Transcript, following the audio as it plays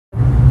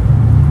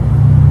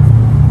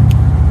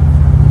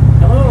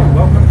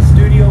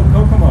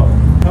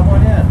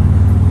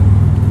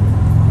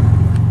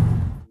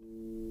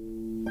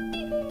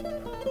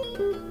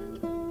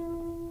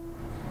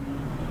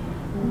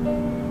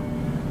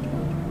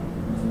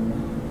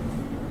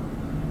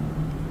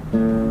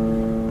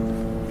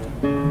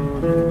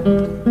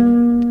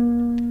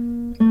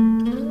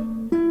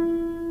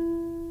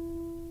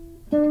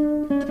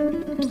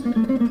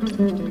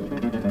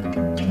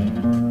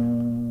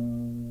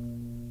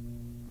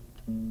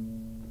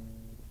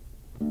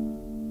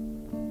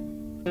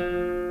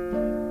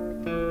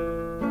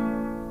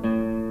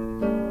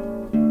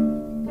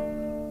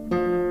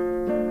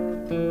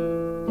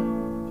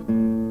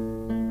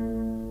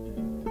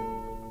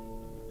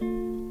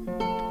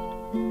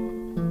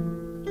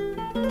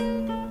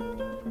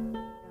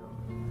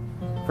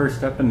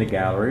First up in the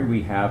gallery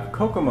we have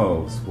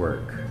Kokomo's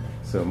work.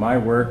 So my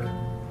work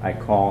I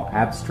call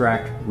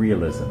abstract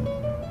realism,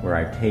 where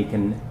I've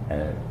taken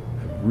a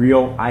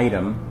real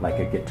item like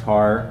a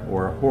guitar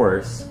or a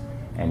horse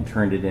and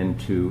turned it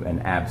into an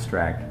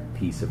abstract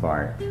piece of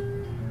art.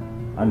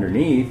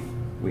 Underneath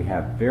we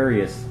have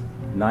various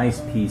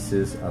nice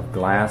pieces of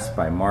glass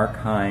by Mark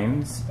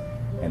Himes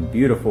and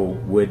beautiful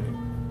wood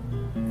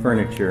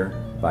furniture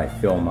by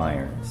Phil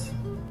Myers.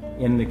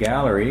 In the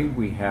gallery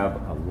we have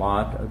a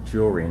lot of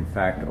jewelry, in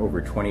fact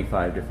over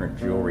 25 different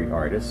jewelry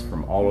artists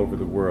from all over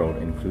the world,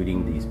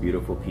 including these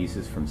beautiful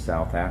pieces from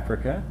South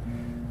Africa,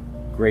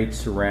 great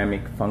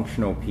ceramic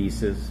functional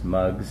pieces,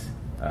 mugs,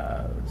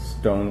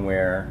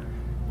 stoneware,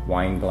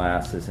 wine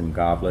glasses and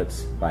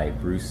goblets by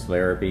Bruce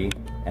Larrabee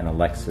and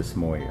Alexis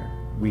Moyer.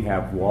 We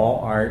have wall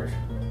art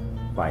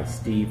by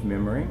Steve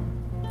Mimering.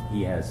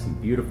 He has some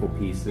beautiful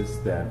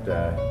pieces that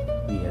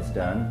he has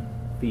done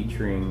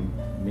featuring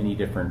many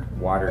different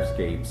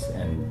waterscapes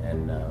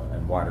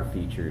and water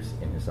features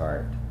in his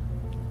art.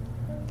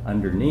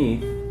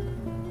 Underneath,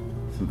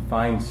 some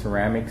fine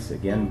ceramics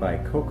again by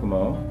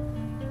Kokomo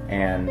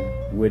and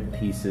wood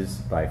pieces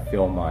by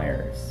Phil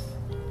Myers.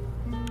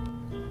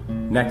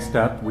 Next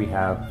up we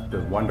have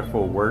the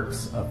wonderful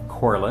works of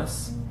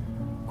Corliss.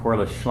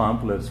 Corliss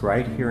Schlump lives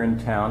right here in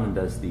town and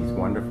does these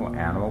wonderful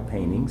animal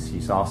paintings.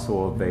 She's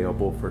also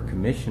available for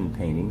commission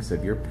paintings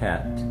of your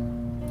pet.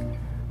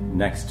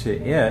 Next to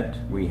it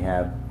we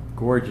have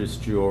gorgeous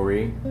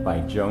jewelry by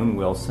Joan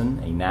Wilson,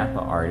 a Napa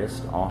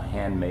artist, all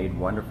handmade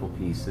wonderful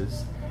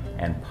pieces,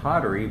 and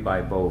pottery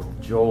by both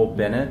Joel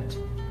Bennett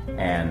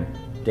and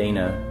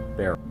Dana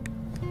Barrow.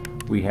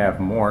 We have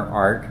more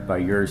art by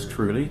yours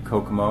truly,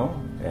 Kokomo,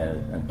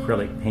 an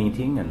acrylic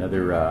painting,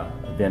 another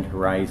Event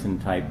Horizon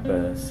type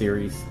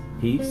series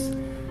piece,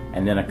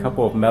 and then a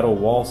couple of metal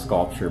wall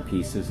sculpture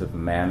pieces of a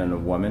man and a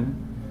woman.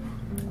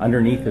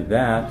 Underneath of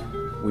that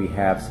we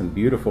have some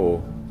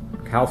beautiful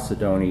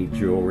chalcedony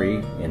jewelry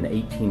in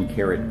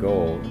 18-karat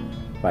gold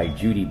by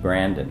Judy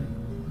Brandon.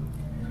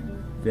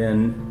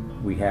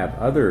 Then we have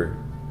other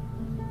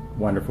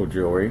wonderful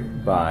jewelry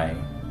by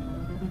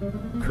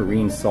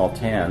Corinne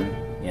Sultan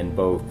in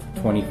both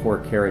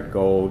 24-karat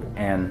gold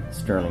and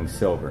sterling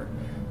silver.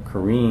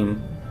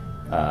 Corinne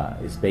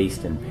is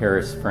based in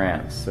Paris,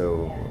 France,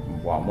 so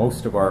while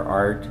most of our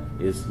art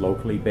is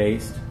locally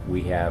based,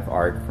 we have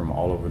art from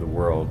all over the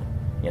world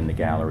in the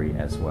gallery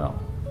as well.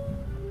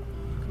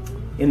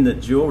 In the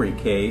jewelry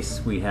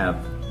case we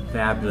have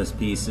fabulous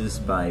pieces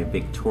by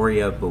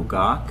Victoria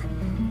Bogak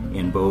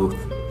in both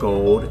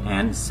gold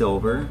and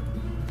silver,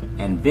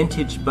 and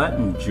vintage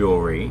button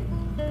jewelry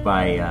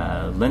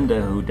by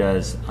Linda, who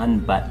does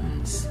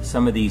unbuttons.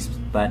 Some of these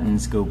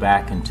buttons go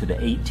back into the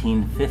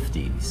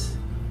 1850s.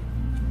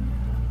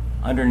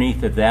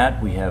 Underneath of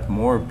that we have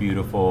more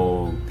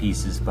beautiful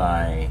pieces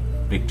by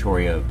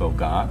Victoria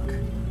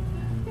Bogak,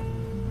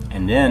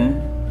 and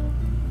then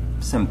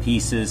some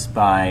pieces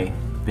by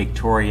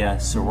Victoria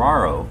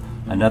Serraro,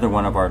 another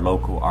one of our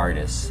local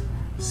artists,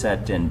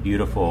 set in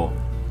beautiful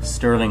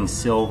sterling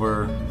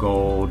silver,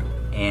 gold,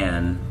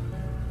 and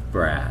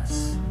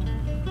brass.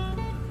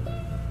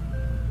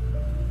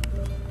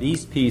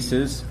 These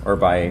pieces are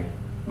by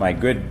my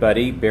good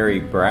buddy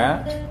Barry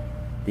Bratt.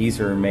 These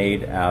are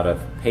made out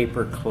of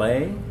paper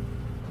clay.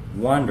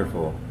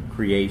 Wonderful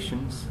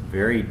creations,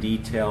 very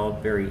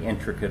detailed, very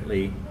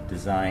intricately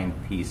designed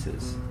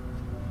pieces.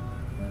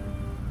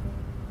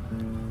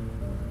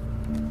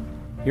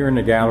 Here in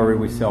the gallery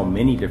we sell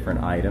many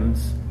different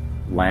items.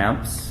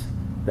 Lamps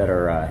that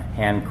are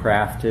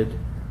handcrafted.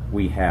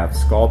 We have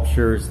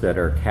sculptures that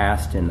are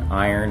cast in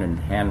iron and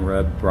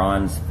hand-rubbed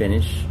bronze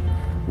finish.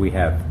 We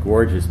have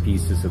gorgeous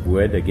pieces of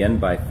wood, again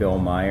by Phil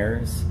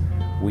Myers.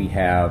 We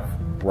have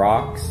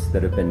rocks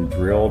that have been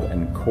drilled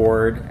and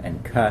cored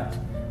and cut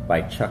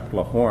by Chuck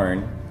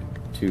Lahorn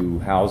to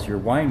house your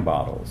wine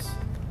bottles.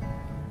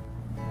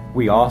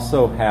 We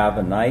also have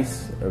a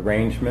nice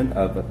arrangement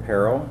of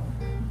apparel,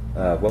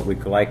 what we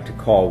like to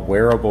call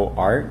wearable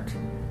art.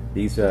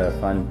 These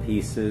fun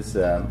pieces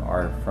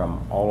are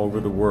from all over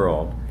the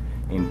world,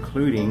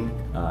 including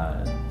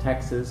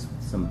Texas,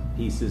 some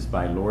pieces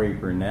by Lori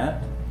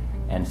Burnett,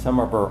 and some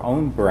of our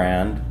own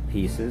brand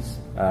pieces,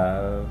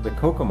 the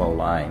Kokomo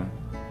line.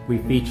 We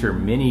feature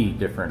many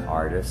different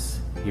artists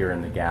here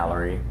in the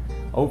gallery,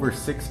 over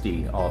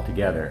 60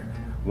 altogether.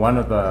 One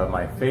of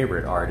my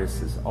favorite artists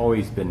has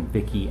always been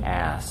Vicki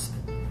Asp.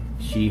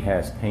 She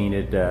has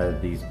painted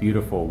these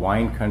beautiful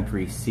wine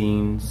country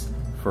scenes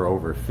for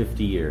over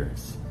 50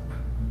 years.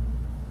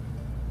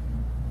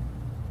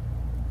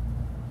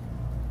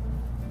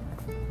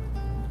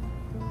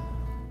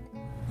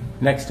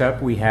 Next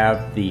up we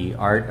have the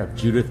art of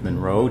Judith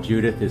Monroe.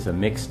 Judith is a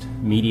mixed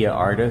media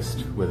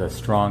artist with a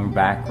strong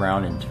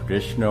background in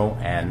traditional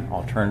and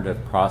alternative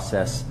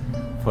process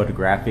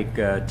photographic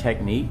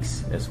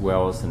techniques, as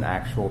well as an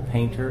actual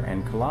painter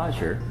and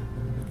collager.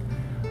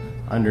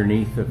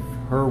 Underneath of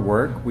her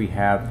work we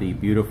have the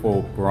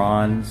beautiful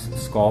bronze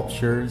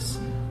sculptures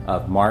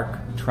of Mark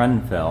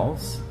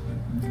Trunfels.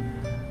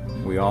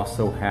 We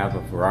also have a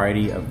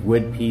variety of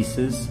wood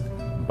pieces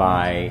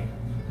by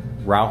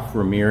Ralph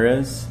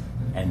Ramirez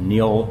and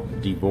Neil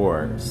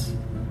DeVores.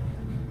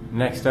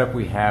 Next up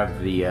we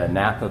have the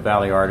Napa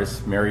Valley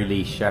artist Mary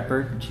Lee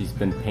Shepard. She's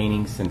been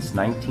painting since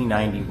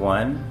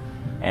 1991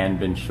 and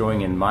been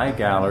showing in my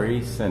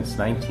gallery since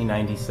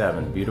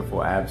 1997.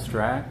 Beautiful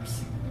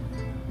abstracts.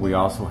 We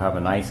also have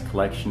a nice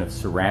collection of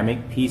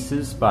ceramic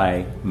pieces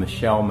by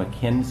Michelle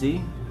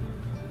McKenzie.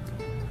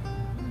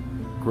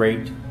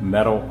 Great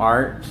metal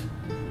art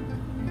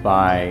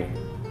by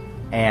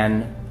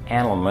Anne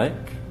Anelick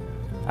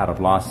out of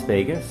Las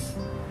Vegas.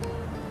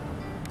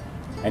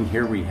 And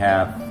here we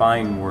have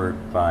fine work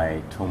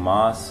by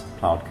Tomasz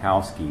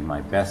Plałkowski,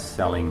 my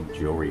best-selling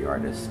jewelry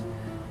artist.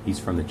 He's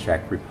from the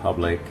Czech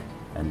Republic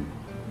and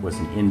was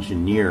an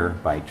engineer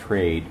by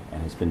trade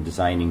and has been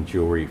designing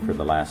jewelry for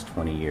the last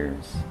 20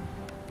 years.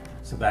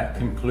 So that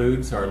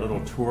concludes our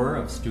little tour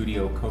of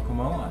Studio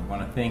Kokomo. I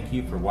want to thank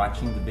you for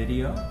watching the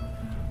video.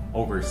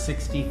 Over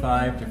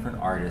 65 different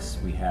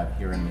artists we have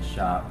here in the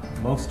shop.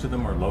 Most of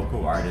them are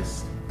local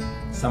artists.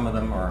 Some of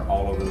them are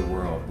all over the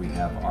world. We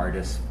have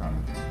artists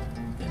from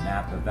the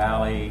Napa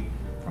Valley,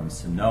 from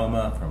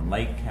Sonoma, from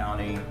Lake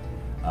County,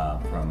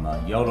 from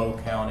Yolo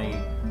County.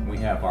 We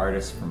have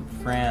artists from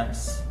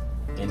France,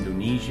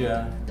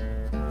 Indonesia,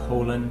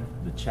 Poland,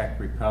 the Czech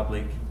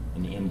Republic,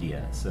 and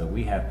India. So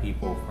we have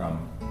people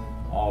from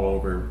all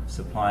over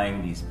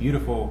supplying these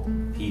beautiful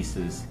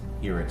pieces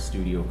here at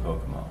Studio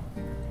Kokomo.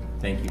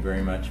 Thank you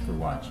very much for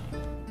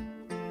watching.